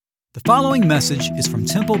The following message is from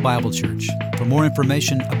Temple Bible Church. For more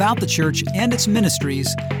information about the church and its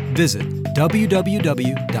ministries, visit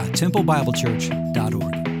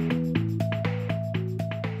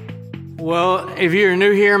www.templebiblechurch.org. Well, if you're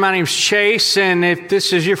new here, my name's Chase, and if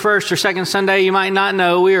this is your first or second Sunday, you might not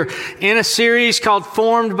know, we are in a series called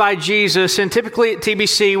Formed by Jesus, and typically at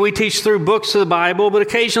TBC, we teach through books of the Bible, but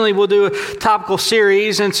occasionally we'll do a topical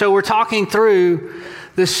series, and so we're talking through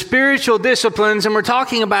the spiritual disciplines, and we're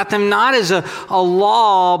talking about them not as a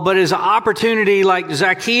law, but as an opportunity like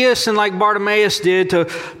Zacchaeus and like Bartimaeus did to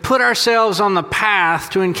put ourselves on the path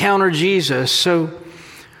to encounter Jesus. So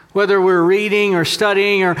whether we're reading or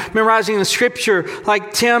studying or memorizing the scripture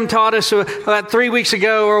like Tim taught us about 3 weeks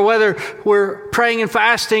ago, or whether we're praying and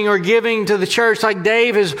fasting or giving to the church like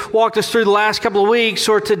Dave has walked us through the last couple of weeks,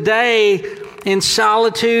 or today in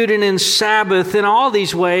Solitude and in Sabbath, in all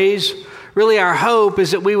these ways, really, our hope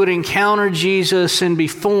is that we would encounter Jesus and be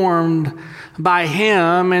formed by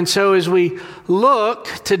Him. And so as we look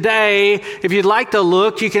today, if you'd like to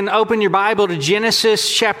look, you can open your Bible to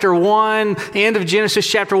Genesis chapter 1, end of Genesis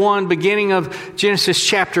chapter 1, beginning of Genesis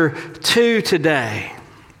chapter 2 today.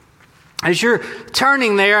 As you're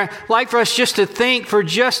turning there, I'd like for us just to think for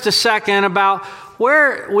just a second about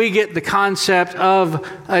where we get the concept of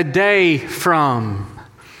a day from.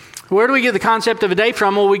 Where do we get the concept of a day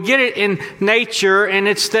from? Well, we get it in nature, and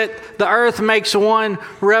it's that the earth makes one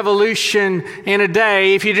revolution in a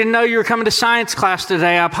day. If you didn't know you were coming to science class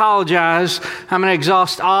today, I apologize. I'm going to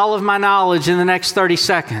exhaust all of my knowledge in the next 30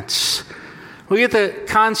 seconds. We get the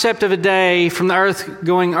concept of a day from the earth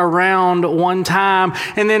going around one time.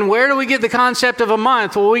 And then where do we get the concept of a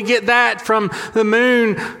month? Well, we get that from the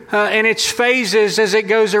moon and its phases as it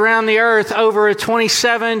goes around the earth over a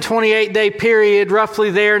 27, 28-day period, roughly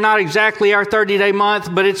there. Not exactly our 30-day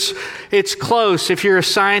month, but it's close. If you're a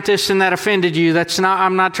scientist and that offended you,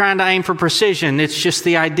 I'm not trying to aim for precision. It's just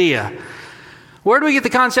the idea. Where do we get the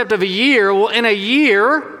concept of a year? Well, in a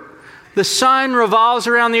year, the sun revolves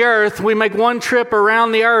around the earth. We make one trip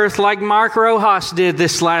around the earth like Mark Rojas did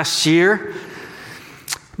this last year.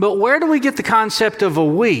 But where do we get the concept of a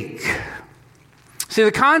week? See,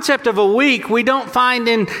 the concept of a week we don't find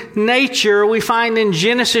in nature, we find in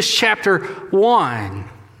Genesis chapter 1.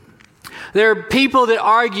 There are people that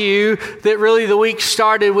argue that really the week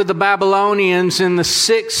started with the Babylonians in the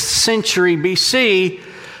 6th century BC.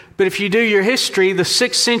 But if you do your history, the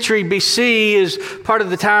 6th century BC is part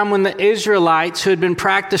of the time when the Israelites, who had been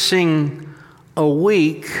practicing a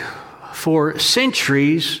week for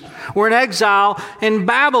centuries, were in exile in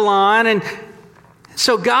Babylon. And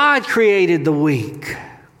so God created the week.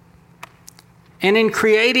 And in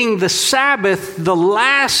creating the Sabbath, the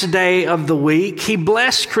last day of the week, He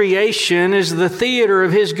blessed creation as the theater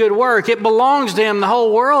of His good work. It belongs to Him, the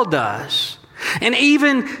whole world does. And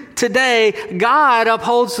even today, God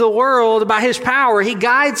upholds the world by His power. He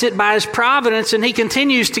guides it by His providence, and He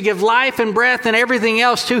continues to give life and breath and everything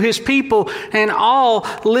else to His people and all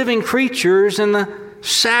living creatures. And the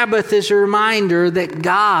Sabbath is a reminder that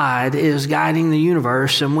God is guiding the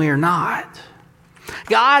universe and we are not.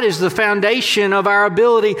 God is the foundation of our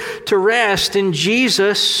ability to rest. In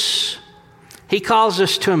Jesus, He calls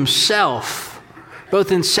us to Himself,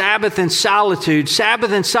 both in Sabbath and solitude.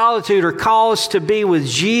 Sabbath and solitude are calls to be with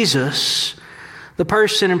Jesus, the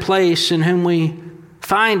person and place in whom we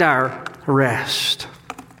find our rest.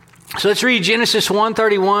 So let's read Genesis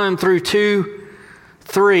 1:31 through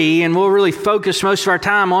 2:3, and we'll really focus most of our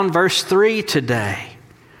time on verse 3 today.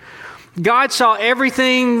 God saw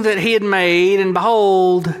everything that He had made, and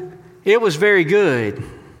behold, it was very good.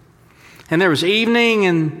 And there was evening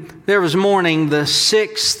and there was morning, the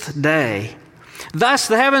 6th day. Thus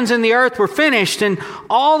the heavens and the earth were finished, and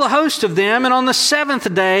all the host of them. And on the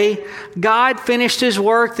 7th day, God finished His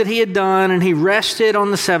work that He had done, and He rested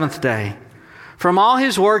on the 7th day from all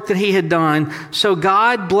His work that He had done. So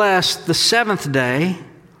God blessed the 7th day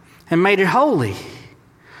and made it holy,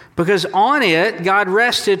 because on it God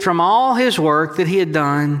rested from all His work that He had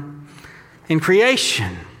done in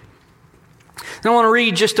creation. And I want to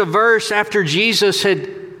read just a verse after Jesus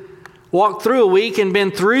had walked through a week and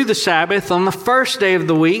been through the Sabbath. On the first day of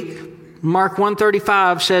the week, Mark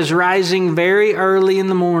 1:35 says, rising very early in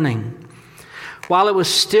the morning, while it was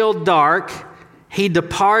still dark, He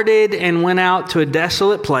departed and went out to a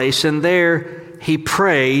desolate place, and there He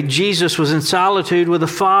prayed. Jesus was in solitude with the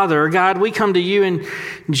Father. God, we come to You in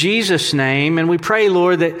Jesus' name, and we pray,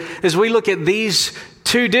 Lord, that as we look at these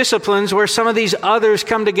two disciplines where some of these others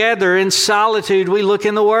come together. In solitude, we look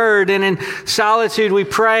in the Word, and in solitude, we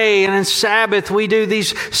pray, and in Sabbath, we do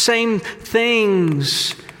these same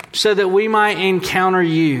things so that we might encounter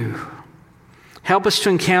You. Help us to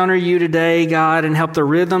encounter you today, God, and help the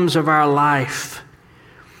rhythms of our life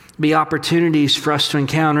be opportunities for us to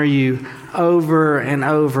encounter you over and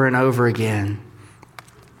over and over again.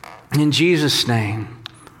 In Jesus' name,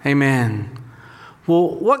 amen.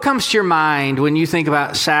 Well, what comes to your mind when you think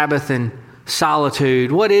about Sabbath and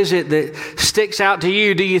solitude? What is it that sticks out to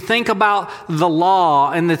you? Do you think about the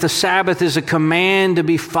law and that the Sabbath is a command to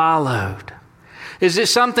be followed? Is it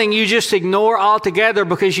something you just ignore altogether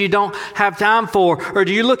because you don't have time for? Or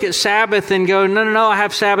do you look at Sabbath and go, no, I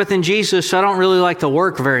have Sabbath in Jesus, so I don't really like to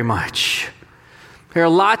work very much? There are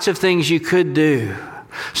lots of things you could do.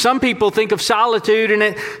 Some people think of solitude and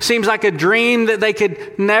it seems like a dream that they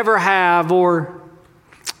could never have, or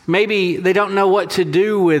maybe they don't know what to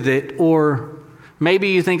do with it, or maybe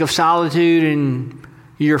you think of solitude and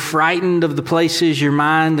you're frightened of the places your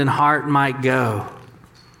mind and heart might go.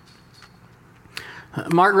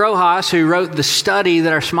 Mark Rojas, who wrote the study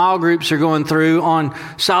that our small groups are going through on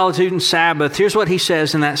Solitude and Sabbath, here's what he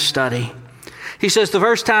says in that study. He says, the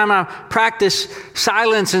first time I practiced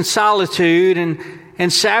silence and solitude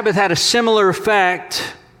and Sabbath had a similar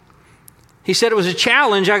effect. He said it was a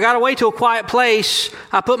challenge. I got away to a quiet place.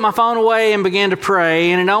 I put my phone away and began to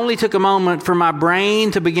pray, and it only took a moment for my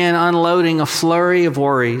brain to begin unloading a flurry of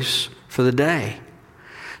worries for the day.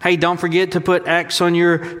 Hey, don't forget to put X on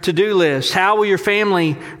your to-do list. How will your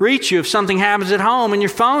family reach you if something happens at home and your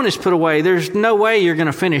phone is put away? There's no way you're going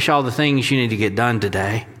to finish all the things you need to get done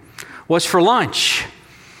today. What's for lunch?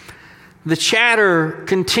 The chatter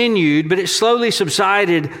continued, but it slowly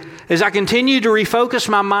subsided as I continued to refocus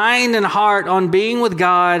my mind and heart on being with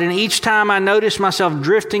God, and each time I noticed myself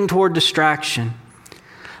drifting toward distraction,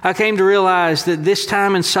 I came to realize that this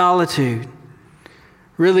time in solitude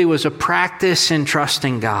really was a practice in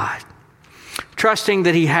trusting God. Trusting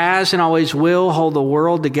that He has and always will hold the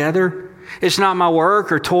world together. It's not my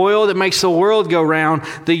work or toil that makes the world go round.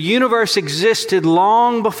 The universe existed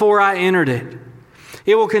long before I entered it.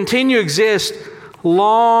 It will continue to exist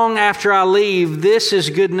long after I leave. This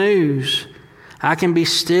is good news. I can be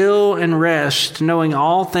still and rest, knowing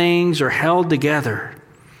all things are held together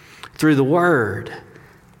through the Word.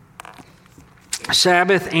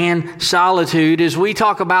 Sabbath and solitude, as we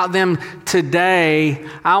talk about them today,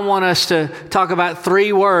 I want us to talk about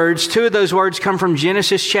three words. Two of those words come from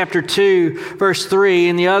Genesis chapter 2, verse 3,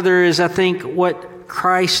 and the other is, I think, what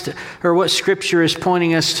Christ or what Scripture is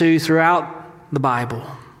pointing us to throughout the Bible.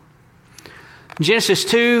 Genesis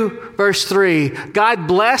 2, verse 3, God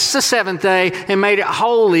blessed the seventh day and made it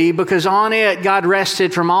holy because on it God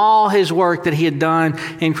rested from all His work that He had done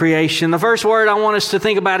in creation. The first word I want us to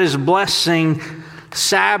think about is blessing.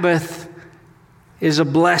 Sabbath is a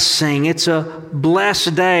blessing. It's a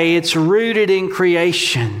blessed day. It's rooted in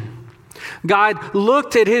creation. God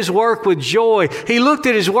looked at His work with joy. He looked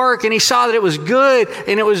at His work and He saw that it was good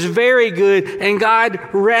and it was very good, and God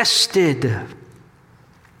rested.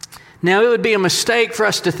 Now, it would be a mistake for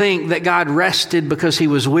us to think that God rested because He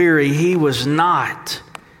was weary. He was not.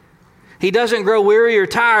 He doesn't grow weary or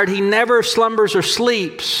tired. He never slumbers or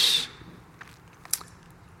sleeps.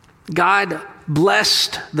 God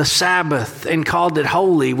blessed the Sabbath and called it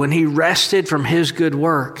holy when He rested from His good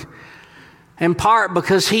work. In part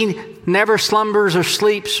because He never slumbers or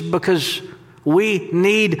sleeps, because we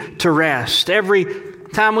need to rest. Every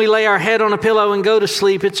time we lay our head on a pillow and go to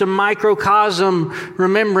sleep, it's a microcosm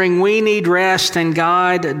remembering we need rest and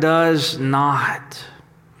God does not.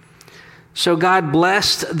 So God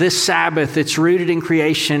blessed this Sabbath. It's rooted in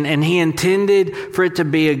creation, and He intended for it to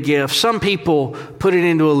be a gift. Some people put it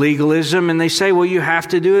into a legalism and they say, well, you have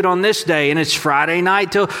to do it on this day, and it's Friday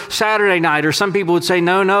night till Saturday night. Or some people would say,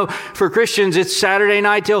 no, for Christians, it's Saturday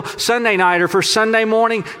night till Sunday night, or for Sunday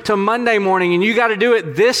morning till Monday morning, and you got to do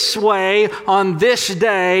it this way on this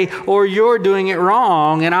day, or you're doing it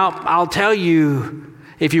wrong. And I'll tell you,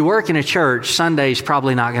 if you work in a church, Sunday's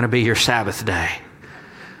probably not going to be your Sabbath day.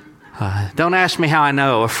 Don't ask me how I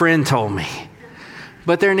know. A friend told me.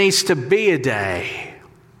 But there needs to be a day.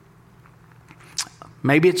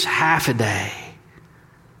 Maybe it's half a day.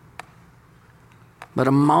 But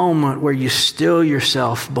a moment where you still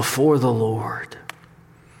yourself before the Lord.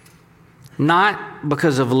 Not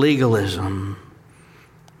because of legalism,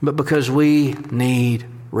 but because we need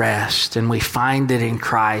rest, and we find it in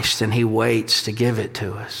Christ, and He waits to give it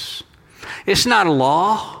to us. It's not a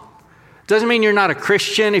law. Doesn't mean you're not a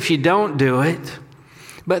Christian if you don't do it.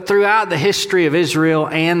 But throughout the history of Israel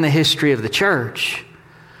and the history of the church,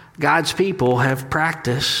 God's people have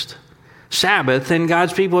practiced Sabbath, and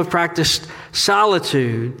God's people have practiced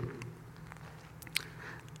solitude.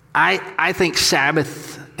 I think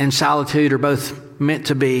Sabbath and solitude are both meant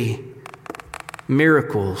to be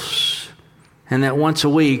miracles. and that once a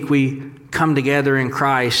week we come together in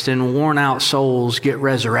Christ and worn out souls get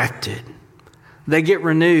resurrected. They get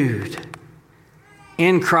renewed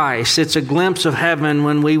in Christ. It's a glimpse of heaven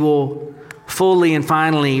when we will fully and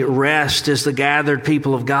finally rest as the gathered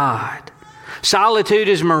people of God. Solitude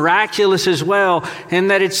is miraculous as well in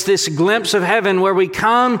that it's this glimpse of heaven where we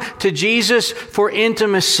come to Jesus for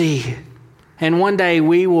intimacy. And one day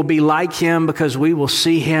we will be like him because we will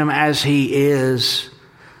see him as he is.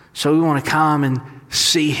 So we want to come and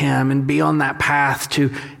see him and be on that path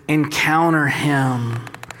to encounter him.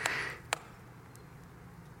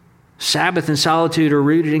 Sabbath and solitude are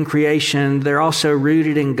rooted in creation. They're also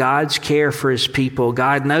rooted in God's care for his people.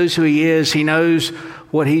 God knows who he is. He knows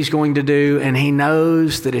what he's going to do, and he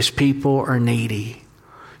knows that his people are needy.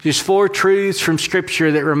 Just 4 truths from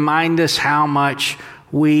Scripture that remind us how much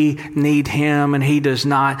we need him and he does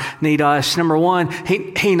not need us. Number 1,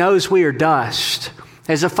 he knows we are dust.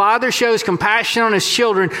 As a father shows compassion on his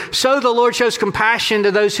children, so the Lord shows compassion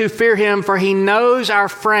to those who fear him, for he knows our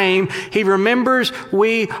frame. He remembers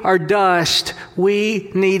we are dust.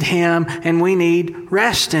 We need him, and we need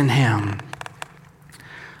rest in him.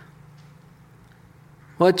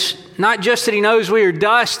 Well, it's not just that he knows we are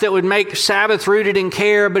dust that would make Sabbath rooted in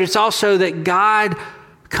care, but it's also that God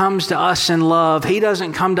comes to us in love. He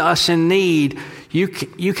doesn't come to us in need. You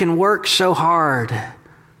can work so hard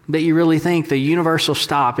that you really think the universe will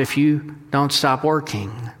stop if you don't stop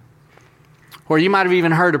working. Or you might have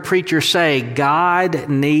even heard a preacher say, God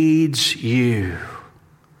needs you.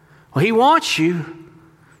 Well, he wants you,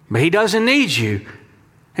 but he doesn't need you.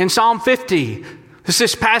 In Psalm 50,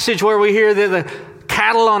 this passage where we hear that the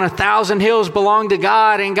cattle on 1,000 hills belong to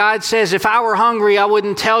God, and God says, if I were hungry, I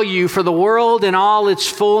wouldn't tell you, for the world and all its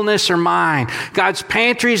fullness are mine. God's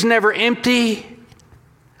pantry is never empty.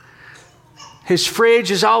 His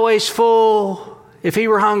fridge is always full. If he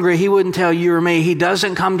were hungry, he wouldn't tell you or me. He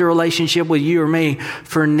doesn't come to relationship with you or me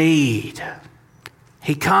for need.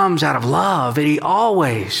 He comes out of love, and he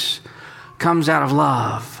always comes out of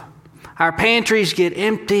love. Our pantries get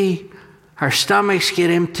empty. Our stomachs get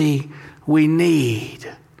empty. We need.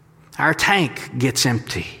 Our tank gets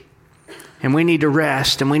empty. And we need to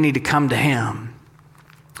rest, and we need to come to him.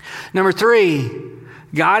 Number 3,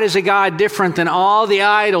 God is a God different than all the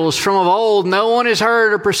idols from of old. No one has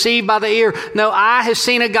heard or perceived by the ear. No eye has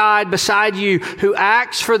seen a God beside you who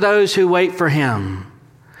acts for those who wait for him.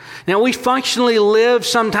 Now, we functionally live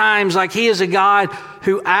sometimes like he is a God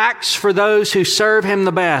who acts for those who serve him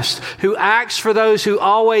the best, who acts for those who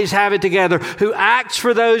always have it together, who acts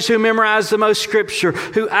for those who memorize the most Scripture,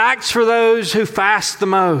 who acts for those who fast the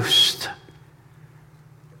most.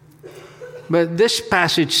 But this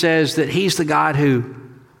passage says that he's the God who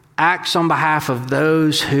acts on behalf of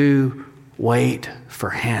those who wait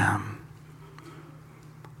for him.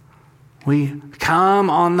 We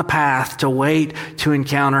come on the path to wait to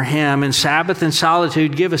encounter him, and Sabbath and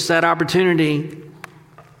solitude give us that opportunity.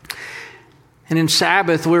 And in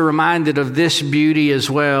Sabbath, we're reminded of this beauty as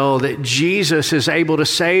well, that Jesus is able to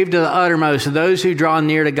save to the uttermost those who draw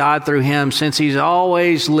near to God through him, since he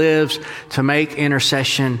always lives to make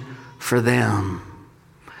intercession for them.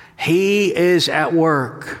 He is at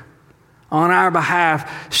work on our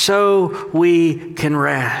behalf so we can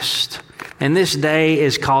rest. And this day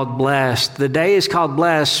is called blessed. The day is called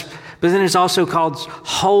blessed, but then it's also called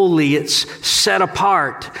holy. It's set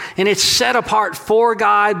apart. And it's set apart for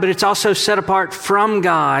God, but it's also set apart from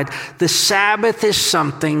God. The Sabbath is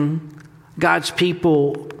something God's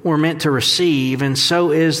people were meant to receive, and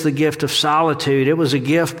so is the gift of solitude. It was a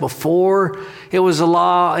gift before it was a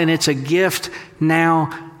law, and it's a gift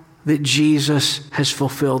now that Jesus has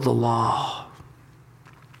fulfilled the law.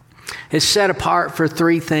 It's set apart for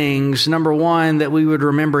 3 things. Number 1, that we would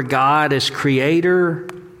remember God as creator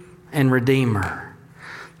and redeemer.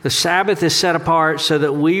 The Sabbath is set apart so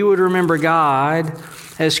that we would remember God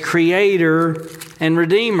as creator and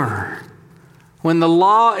redeemer. When the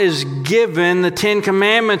law is given, the 10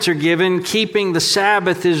 commandments are given. Keeping the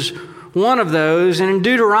Sabbath is one of those. And in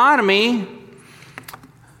Deuteronomy,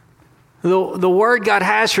 the word God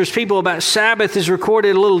has for his people about Sabbath is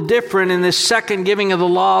recorded a little different. In this second giving of the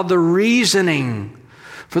law, the reasoning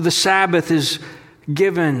for the Sabbath is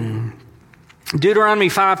given. Deuteronomy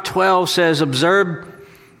 5:12 says, observe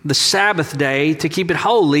the Sabbath day to keep it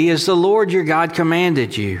holy as the Lord your God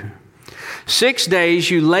commanded you. 6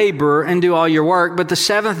 days you labor and do all your work, but the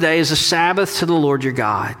 7th day is a Sabbath to the Lord your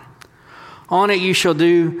God. On it you shall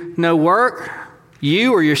do no work,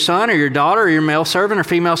 You or your son or your daughter or your male servant or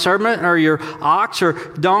female servant or your ox or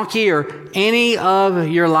donkey or any of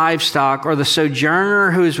your livestock or the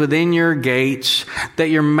sojourner who is within your gates, that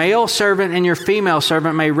your male servant and your female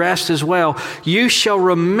servant may rest as well. You shall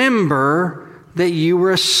remember that you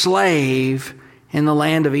were a slave in the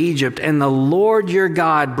land of Egypt, and the Lord your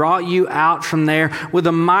God brought you out from there with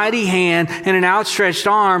a mighty hand and an outstretched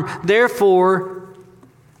arm. Therefore,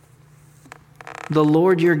 the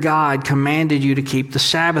Lord your God commanded you to keep the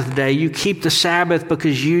Sabbath day. You keep the Sabbath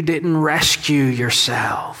because you didn't rescue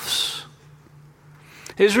yourselves.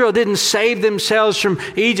 Israel didn't save themselves from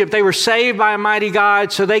Egypt. They were saved by a mighty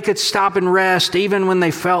God so they could stop and rest even when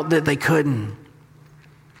they felt that they couldn't.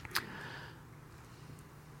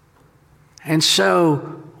 And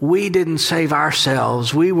so we didn't save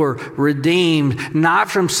ourselves. We were redeemed, not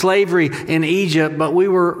from slavery in Egypt, but we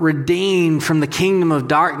were redeemed from the kingdom of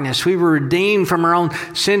darkness. We were redeemed from our own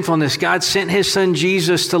sinfulness. God sent His Son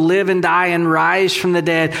Jesus to live and die and rise from the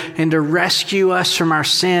dead and to rescue us from our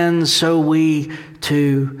sins so we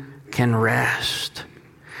too can rest.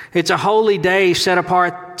 It's a holy day set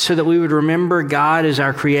apart so that we would remember God as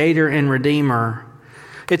our Creator and Redeemer.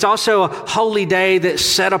 It's also a holy day that's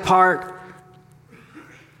set apart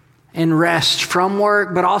in rest from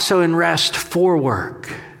work, but also in rest for work.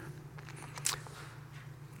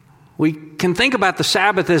 We can think about the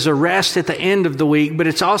Sabbath as a rest at the end of the week, but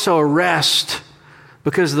it's also a rest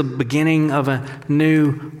because the beginning of a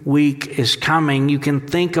new week is coming. You can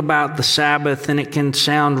think about the Sabbath and it can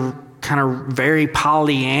sound kind of very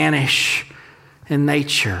Pollyannish in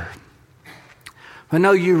nature. But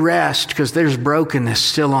no, you rest because there's brokenness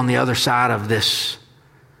still on the other side of this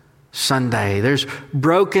Sunday. There's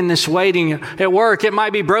brokenness waiting at work. It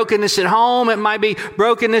might be brokenness at home. It might be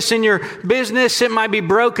brokenness in your business. It might be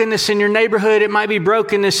brokenness in your neighborhood. It might be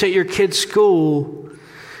brokenness at your kid's school.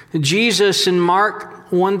 Jesus in Mark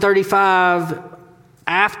 1:35,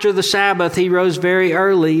 after the Sabbath, He rose very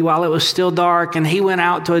early while it was still dark, and He went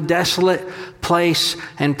out to a desolate place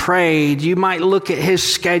and prayed. You might look at His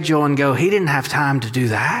schedule and go, He didn't have time to do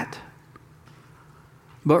that.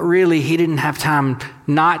 But really, He didn't have time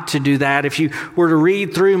not to do that. If you were to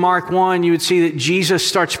read through Mark 1, you would see that Jesus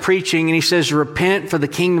starts preaching and He says, repent, for the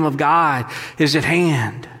kingdom of God is at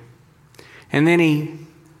hand. And then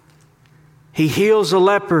He heals a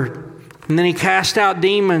leper. And then He casts out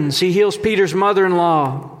demons. He heals Peter's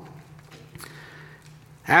mother-in-law.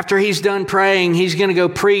 After He's done praying, He's going to go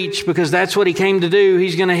preach because that's what He came to do.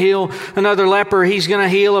 He's going to heal another leper. He's going to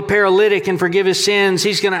heal a paralytic and forgive his sins.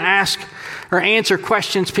 He's going to ask or answer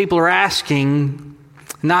questions people are asking,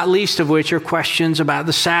 not least of which are questions about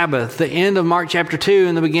the Sabbath. The end of Mark chapter 2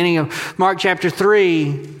 and the beginning of Mark chapter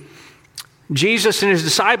 3, Jesus and His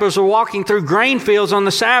disciples are walking through grain fields on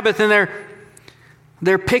the Sabbath, and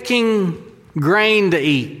they're picking grain to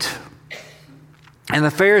eat. And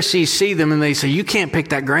the Pharisees see them and they say, you can't pick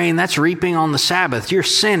that grain. That's reaping on the Sabbath. You're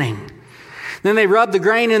sinning. Then they rub the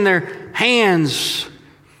grain in their hands.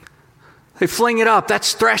 They fling it up.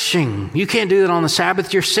 That's threshing. You can't do that on the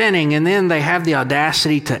Sabbath. You're sinning. And then they have the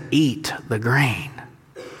audacity to eat the grain.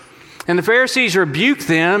 And the Pharisees rebuke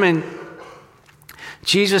them, and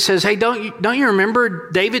Jesus says, hey, don't you remember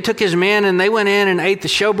David took his men and they went in and ate the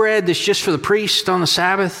showbread that's just for the priest on the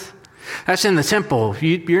Sabbath? That's in the temple.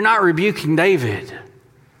 You're not rebuking David.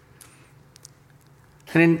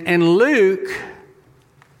 And in Luke,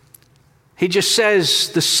 He just says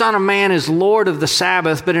the Son of Man is Lord of the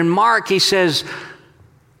Sabbath. But in Mark, He says,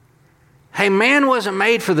 hey, man wasn't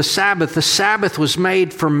made for the Sabbath. The Sabbath was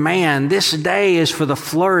made for man. This day is for the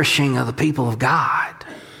flourishing of the people of God.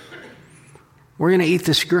 We're going to eat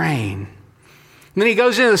this grain. And then He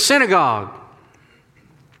goes into the synagogue.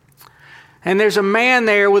 And there's a man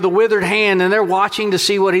there with a withered hand, and they're watching to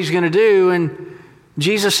see what he's going to do. And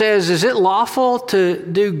Jesus says, is it lawful to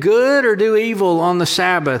do good or do evil on the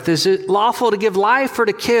Sabbath? Is it lawful to give life or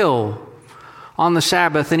to kill on the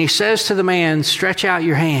Sabbath? And He says to the man, stretch out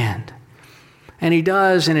your hand. And he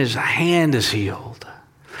does, and his hand is healed.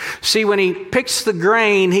 See, when He picks the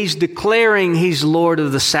grain, He's declaring He's Lord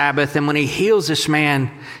of the Sabbath. And when He heals this man,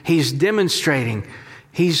 He's demonstrating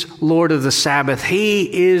He's Lord of the Sabbath.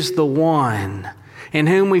 He is the one in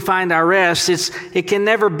whom we find our rest. It can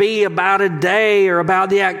never be about a day or about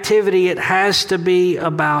the activity. It has to be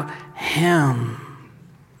about Him.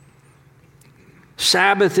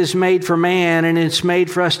 Sabbath is made for man, and it's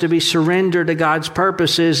made for us to be surrendered to God's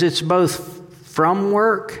purposes. It's both from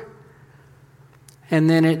work and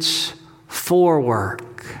then it's for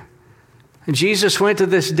work. Jesus went to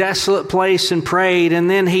this desolate place and prayed, and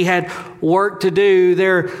then He had work to do.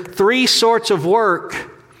 There are three sorts of work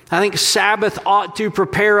I think Sabbath ought to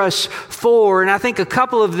prepare us for, and I think a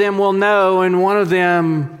couple of them will know, and one of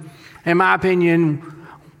them, in my opinion,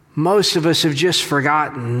 most of us have just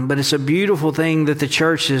forgotten, but it's a beautiful thing that the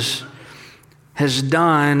church has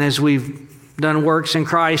done as we've done works in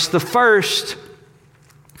Christ. The first,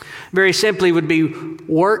 very simply, would be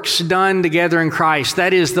works done together in Christ.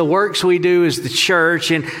 That is, the works we do as the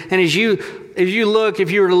church. And if you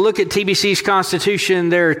were to look at TBC's Constitution,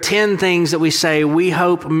 there are 10 things that we say we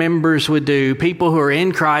hope members would do, people who are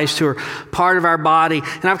in Christ, who are part of our body.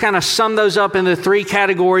 And I've kind of summed those up into 3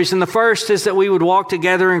 categories. And the first is that we would walk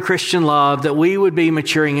together in Christian love, that we would be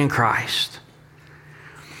maturing in Christ.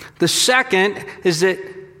 The second is that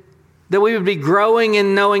we would be growing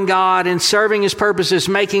in knowing God and serving His purposes,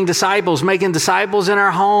 making disciples in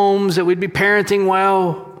our homes, that we'd be parenting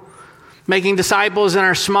well, making disciples in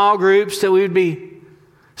our small groups, that we would be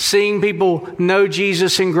seeing people know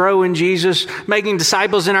Jesus and grow in Jesus, making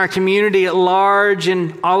disciples in our community at large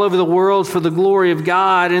and all over the world for the glory of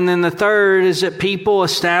God. And then the third is that people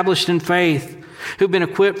established in faith, who've been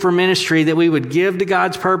equipped for ministry, that we would give to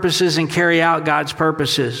God's purposes and carry out God's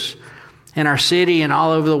purposes in our city and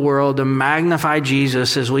all over the world to magnify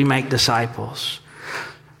Jesus as we make disciples.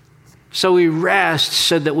 So we rest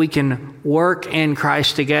so that we can work in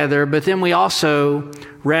Christ together, but then we also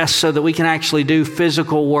rest so that we can actually do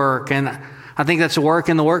physical work. And I think that's work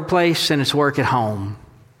in the workplace and it's work at home.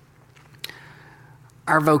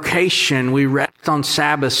 Our vocation, we rest on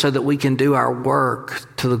Sabbath so that we can do our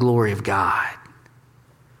work to the glory of God.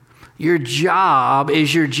 Your job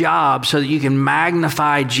is your job so that you can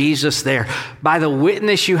magnify Jesus there by the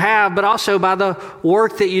witness you have, but also by the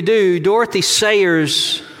work that you do. Dorothy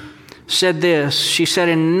Sayers said this. She said,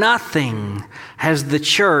 "In nothing has the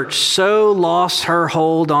church so lost her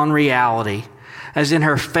hold on reality as in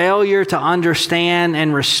her failure to understand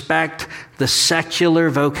and respect the secular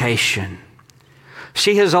vocation.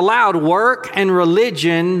 She has allowed work and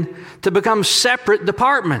religion to become separate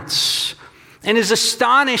departments, and is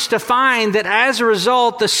astonished to find that as a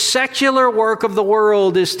result, the secular work of the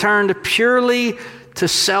world is turned purely to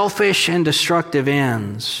selfish and destructive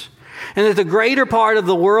ends. And that the greater part of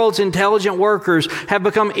the world's intelligent workers have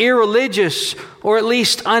become irreligious or at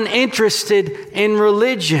least uninterested in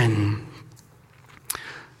religion.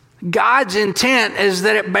 God's intent is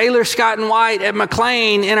that at Baylor, Scott and White, at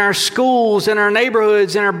McLean, in our schools, in our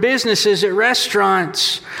neighborhoods, in our businesses, at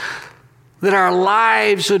restaurants, that our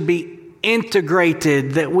lives would be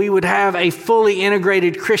integrated, that we would have a fully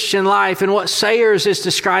integrated Christian life. And what Sayers is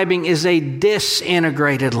describing is a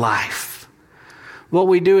disintegrated life. What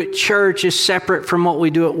we do at church is separate from what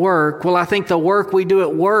we do at work. Well, I think the work we do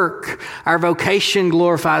at work, our vocation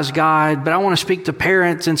glorifies God, but I want to speak to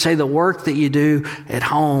parents and say the work that you do at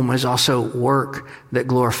home is also work that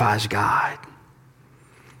glorifies God.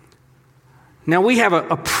 Now, we have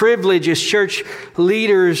a privilege as church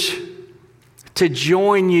leaders to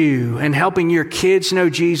join you in helping your kids know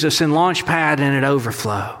Jesus in Launchpad and at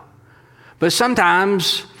Overflow. But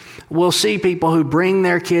sometimes we'll see people who bring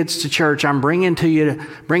their kids to church. I'm bringing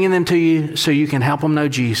them to you so you can help them know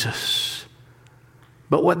Jesus.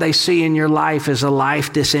 But what they see in your life is a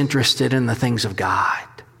life disinterested in the things of God.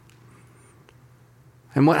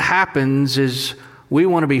 And what happens is we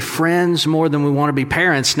want to be friends more than we want to be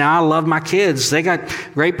parents. Now, I love my kids. They got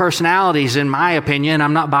great personalities, in my opinion.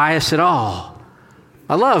 I'm not biased at all.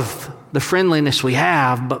 I love the friendliness we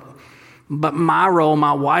have, but my role,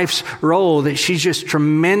 my wife's role that she's just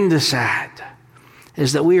tremendous at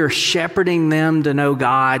is that we are shepherding them to know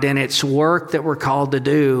God, and it's work that we're called to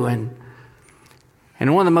do. And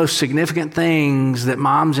one of the most significant things that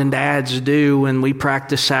moms and dads do when we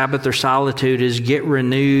practice Sabbath or solitude is get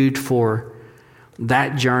renewed for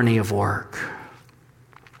that journey of work.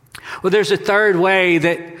 Well, there's a third way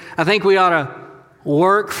that I think we ought to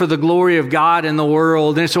work for the glory of God in the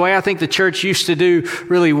world. And it's the way I think the church used to do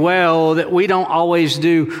really well that we don't always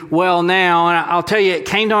do well now. And I'll tell you, it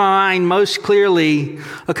came to my mind most clearly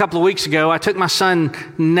a couple of weeks ago. I took my son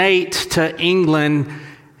Nate to England,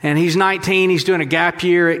 and he's 19. He's doing a gap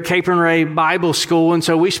year at Capron Ray Bible School. And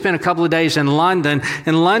so we spent a couple of days in London.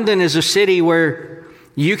 And London is a city where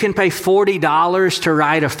you can pay $40 to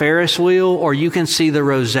ride a Ferris wheel, or you can see the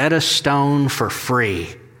Rosetta Stone for free.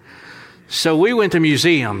 So we went to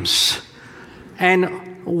museums,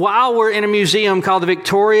 and while we're in a museum called the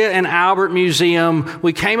Victoria and Albert Museum,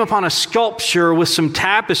 we came upon a sculpture with some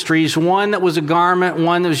tapestries, one that was a garment,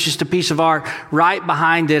 one that was just a piece of art right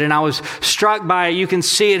behind it, and I was struck by it. You can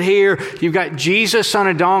see it here. You've got Jesus on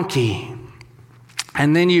a donkey,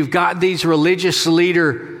 and then you've got these religious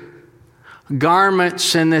leader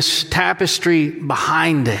garments and this tapestry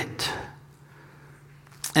behind it.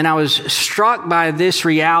 And I was struck by this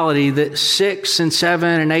reality that 600 and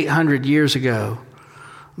 700 and 800 years ago,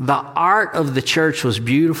 the art of the church was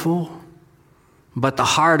beautiful, but the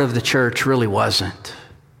heart of the church really wasn't.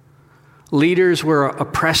 Leaders were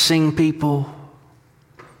oppressing people.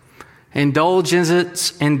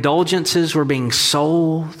 Indulgences were being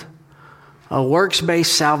sold. A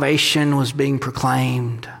works-based salvation was being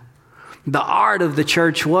proclaimed. The art of the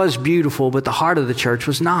church was beautiful, but the heart of the church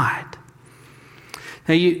was not.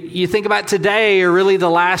 Now, you think about today, or really the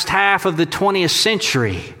last half of the 20th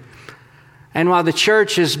century, and while the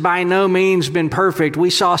church has by no means been perfect, we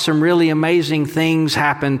saw some really amazing things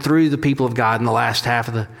happen through the people of God in the last half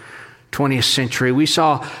of the 20th century. We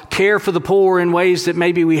saw care for the poor in ways that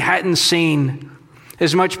maybe we hadn't seen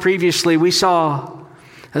as much previously. We saw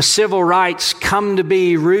civil rights come to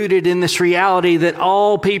be rooted in this reality that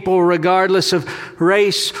all people, regardless of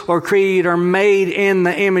race or creed, are made in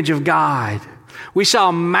the image of God. We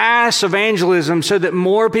saw mass evangelism so that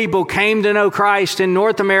more people came to know Christ in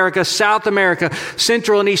North America, South America,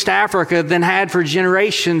 Central and East Africa than had for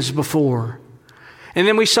generations before. And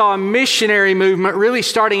then we saw a missionary movement really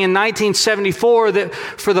starting in 1974 that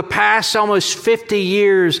for the past almost 50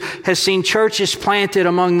 years has seen churches planted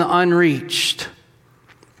among the unreached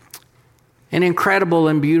in incredible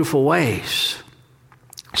and beautiful ways.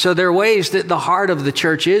 So there are ways that the heart of the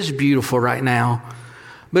church is beautiful right now.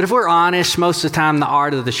 But if we're honest, most of the time the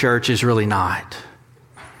art of the church is really not.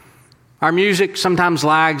 Our music sometimes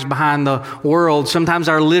lags behind the world. Sometimes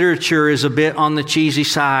our literature is a bit on the cheesy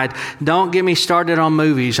side. Don't get me started on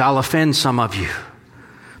movies. I'll offend some of you.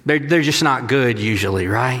 They're just not good usually,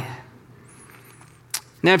 right?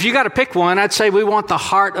 Now, if you got to pick one, I'd say we want the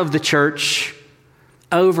heart of the church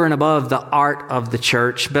over and above the art of the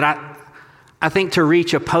church. But I think to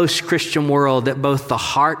reach a post-Christian world, that both the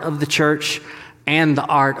heart of the church and the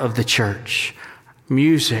art of the church,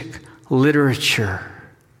 music, literature,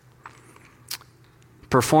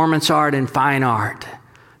 performance art and fine art,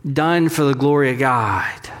 done for the glory of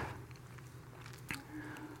God,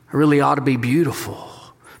 really ought to be beautiful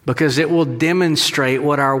because it will demonstrate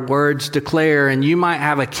what our words declare. And you might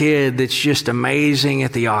have a kid that's just amazing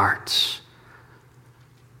at the arts.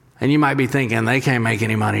 And you might be thinking, they can't make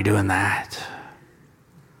any money doing that.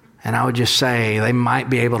 And I would just say they might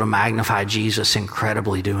be able to magnify Jesus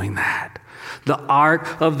incredibly doing that. The art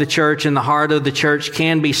of the church and the heart of the church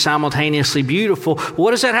can be simultaneously beautiful.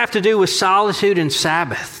 What does that have to do with solitude and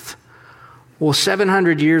Sabbath? Well,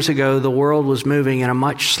 700 years ago, the world was moving at a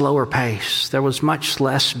much slower pace. There was much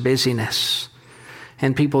less busyness.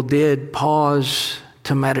 And people did pause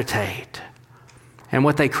to meditate. And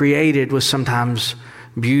what they created was sometimes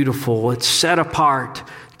beautiful. It's set apart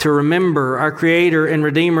to remember our Creator and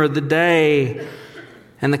Redeemer of the day.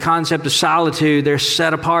 And the concept of solitude, they're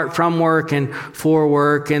set apart from work and for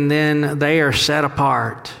work, and then they are set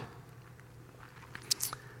apart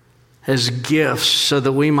as gifts so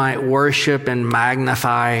that we might worship and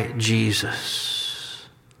magnify Jesus.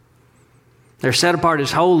 They're set apart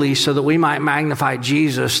as holy so that we might magnify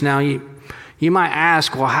Jesus. Now, you might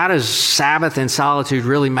ask, well, how does Sabbath and solitude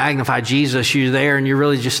really magnify Jesus? You're there and you're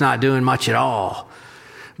really just not doing much at all.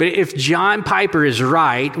 But if John Piper is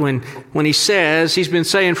right when he says, he's been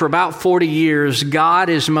saying for about 40 years, God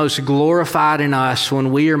is most glorified in us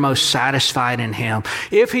when we are most satisfied in Him.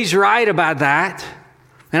 If he's right about that,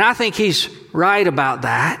 and I think he's right about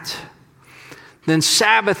that, then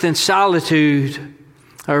Sabbath and solitude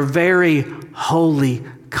are very holy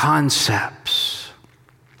concepts.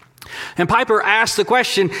 And Piper asked the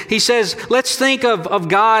question, he says, let's think of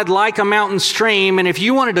God like a mountain stream, and if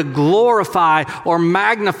you wanted to glorify or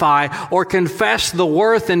magnify or confess the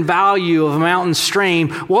worth and value of a mountain stream,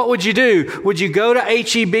 what would you do? Would you go to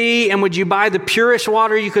H-E-B and would you buy the purest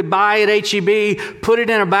water you could buy at H-E-B, put it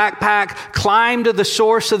in a backpack, climb to the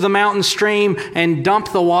source of the mountain stream, and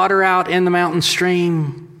dump the water out in the mountain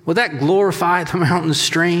stream? Would that glorify the mountain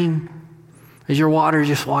stream as your water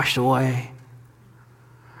just washed away?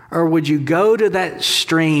 Or would you go to that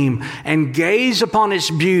stream and gaze upon its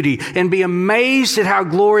beauty and be amazed at how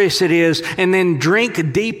glorious it is and then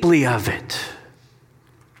drink deeply of it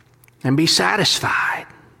and be satisfied?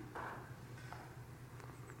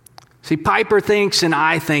 See, Piper thinks and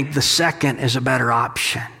I think the second is a better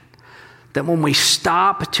option. That when we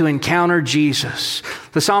stop to encounter Jesus,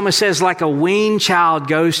 the psalmist says, like a weaned child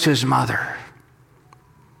goes to his mother.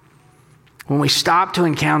 When we stop to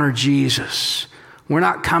encounter Jesus, we're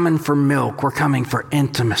not coming for milk, we're coming for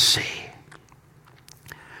intimacy.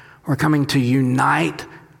 We're coming to unite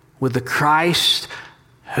with the Christ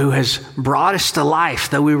who has brought us to life,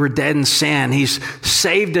 though we were dead in sin. He's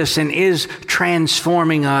saved us and is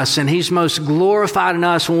transforming us, and He's most glorified in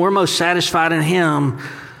us when we're most satisfied in Him.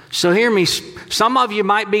 So hear me, some of you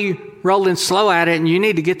might be rolling slow at it, and you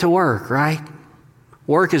need to get to work, right?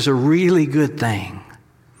 Work is a really good thing.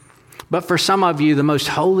 But for some of you, the most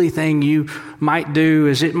holy thing you might do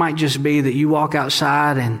is it might just be that you walk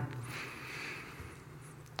outside and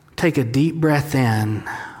take a deep breath in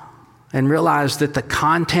and realize that the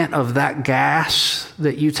content of that gas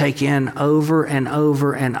that you take in over and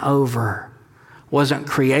over and over wasn't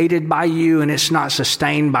created by you, and it's not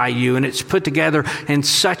sustained by you, and it's put together in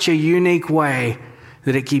such a unique way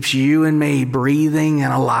that it keeps you and me breathing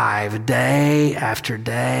and alive day after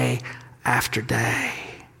day after day.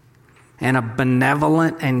 And a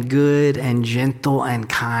benevolent and good and gentle and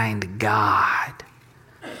kind God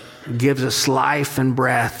gives us life and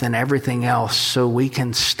breath and everything else so we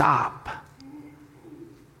can stop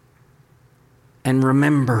and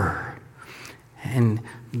remember and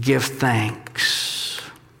give thanks.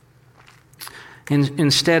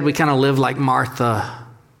 Instead, we kind of live like Martha.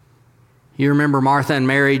 You remember Martha and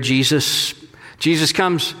Mary? Jesus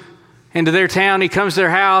comes into their town. He comes to their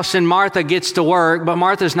house, and Martha gets to work. But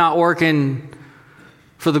Martha's not working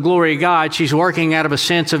for the glory of God. She's working out of a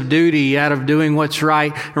sense of duty, out of doing what's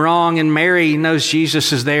right and wrong. And Mary knows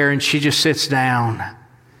Jesus is there, and she just sits down.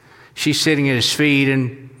 She's sitting at His feet.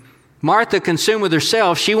 And Martha, consumed with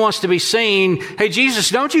herself, she wants to be seen. Hey, Jesus,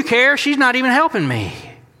 don't you care? She's not even helping me.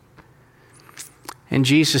 And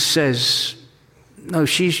Jesus says, no,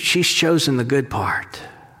 she's chosen the good part.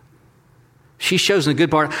 She's chosen the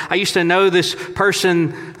good part. I used to know this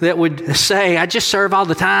person that would say, I just serve all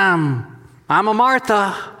the time. I'm a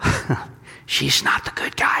Martha. She's not the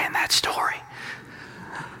good guy in that story.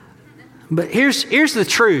 But here's the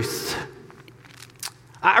truth.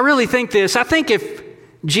 I really think this. I think if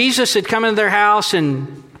Jesus had come into their house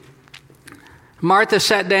and Martha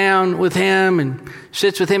sat down with Him and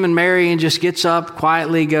sits with Him and Mary and just gets up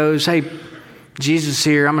quietly, goes, hey, Jesus is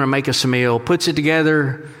here. I'm going to make us a meal. Puts it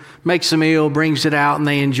together, makes a meal, brings it out, and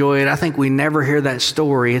they enjoy it. I think we never hear that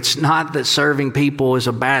story. It's not that serving people is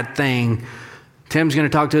a bad thing. Tim's going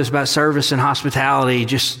to talk to us about service and hospitality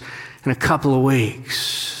just in a couple of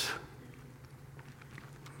weeks.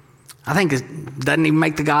 I think it doesn't even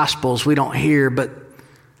make the Gospels. We don't hear, but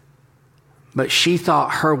she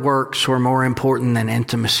thought her works were more important than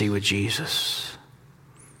intimacy with Jesus.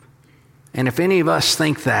 And if any of us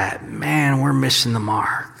think that, man, we're missing the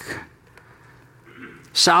mark.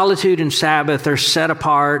 Solitude and Sabbath are set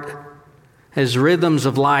apart as rhythms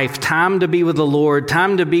of life. Time to be with the Lord,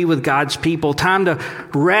 time to be with God's people, time to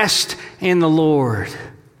rest in the Lord.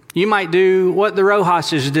 You might do what the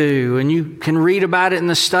Rojas's do, and you can read about it in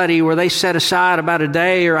the study where they set aside about a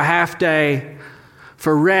day or a half day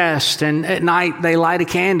for rest. And at night they light a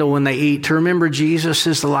candle when they eat to remember Jesus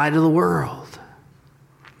is the light of the world.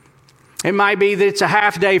 It might be that it's a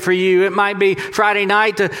half day for you. It might be Friday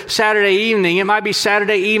night to Saturday evening. It might be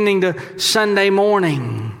Saturday evening to Sunday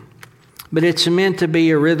morning. But it's meant to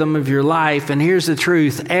be a rhythm of your life. And here's the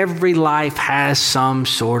truth. Every life has some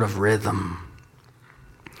sort of rhythm.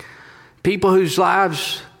 People whose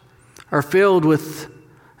lives are filled with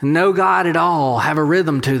no God at all have a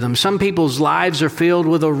rhythm to them. Some people's lives are filled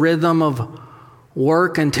with a rhythm of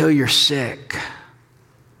work until you're sick.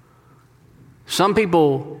 Some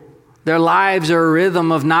people, their lives are a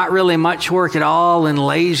rhythm of not really much work at all and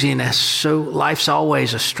laziness. So life's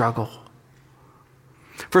always a struggle.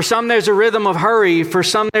 For some, there's a rhythm of hurry. For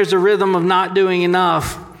some, there's a rhythm of not doing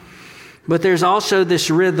enough. But there's also this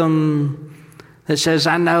rhythm that says,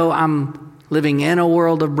 I know I'm living in a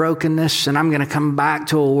world of brokenness, and I'm going to come back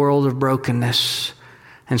to a world of brokenness.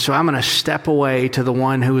 And so I'm going to step away to the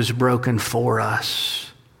one who is broken for us,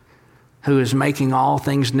 who is making all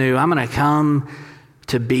things new. I'm going to come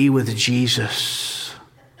to be with Jesus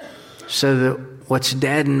so that what's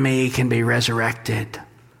dead in me can be resurrected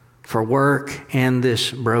for work in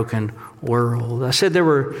this broken world. I said there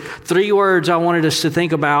were 3 words I wanted us to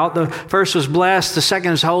think about. The first was blessed, the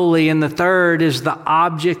second is holy, and the third is the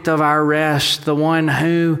object of our rest, the one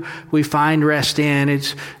who we find rest in.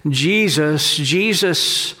 It's Jesus.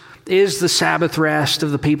 Jesus is the Sabbath rest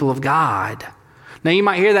of the people of God. Now you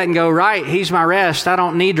might hear that and go, right, He's my rest. I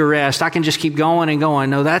don't need to rest. I can just keep going and going.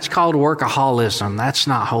 No, that's called workaholism. That's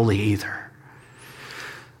not holy either.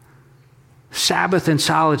 Sabbath and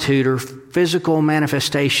solitude are physical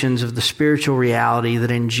manifestations of the spiritual reality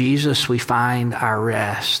that in Jesus we find our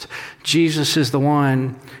rest. Jesus is the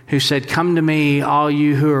one who said, come to me, all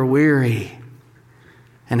you who are weary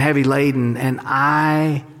and heavy laden, and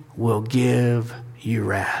I will give you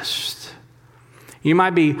rest. You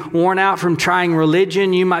might be worn out from trying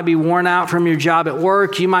religion. You might be worn out from your job at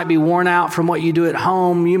work. You might be worn out from what you do at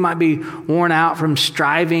home. You might be worn out from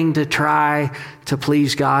striving to try to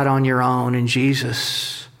please God on your own. And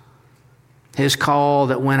Jesus, his call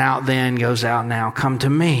that went out then goes out now. Come to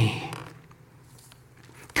me.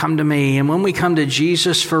 Come to me. And when we come to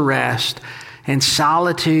Jesus for rest, in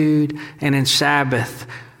solitude and in Sabbath,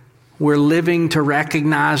 we're living to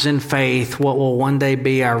recognize in faith what will one day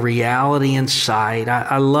be our reality and sight.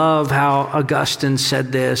 I love how Augustine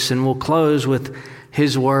said this, and we'll close with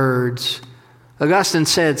his words. Augustine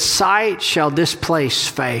said, sight shall displace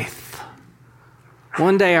faith.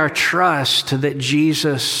 One day our trust that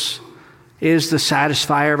Jesus is the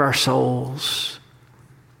satisfier of our souls.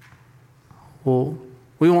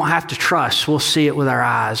 We won't have to trust. We'll see it with our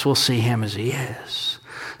eyes. We'll see him as he is.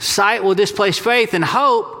 Sight will displace faith, and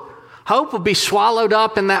hope will be swallowed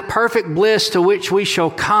up in that perfect bliss to which we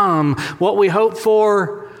shall come. What we hope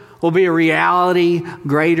for will be a reality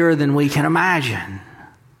greater than we can imagine.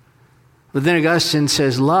 But then Augustine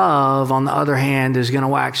says, love, on the other hand, is going to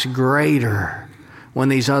wax greater when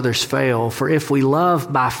these others fail. For if we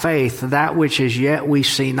love by faith that which as yet we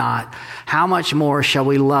see not, how much more shall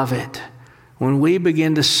we love it when we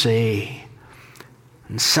begin to see?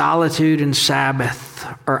 And solitude and Sabbath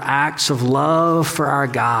are acts of love for our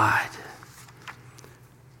God.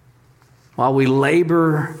 While we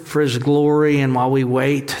labor for his glory and while we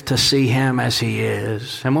wait to see him as he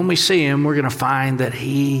is. And when we see him, we're going to find that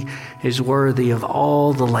he is worthy of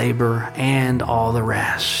all the labor and all the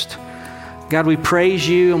rest. God, we praise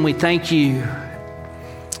you and we thank you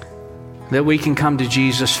that we can come to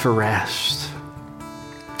Jesus for rest.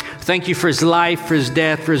 Thank you for his life, for his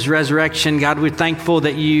death, for his resurrection. God, we're thankful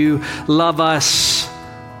that you love us,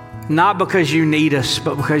 not because you need us,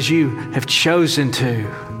 but because you have chosen to.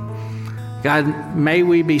 God, may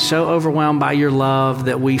we be so overwhelmed by your love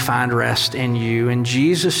that we find rest in you. In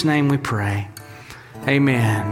Jesus' name we pray. Amen.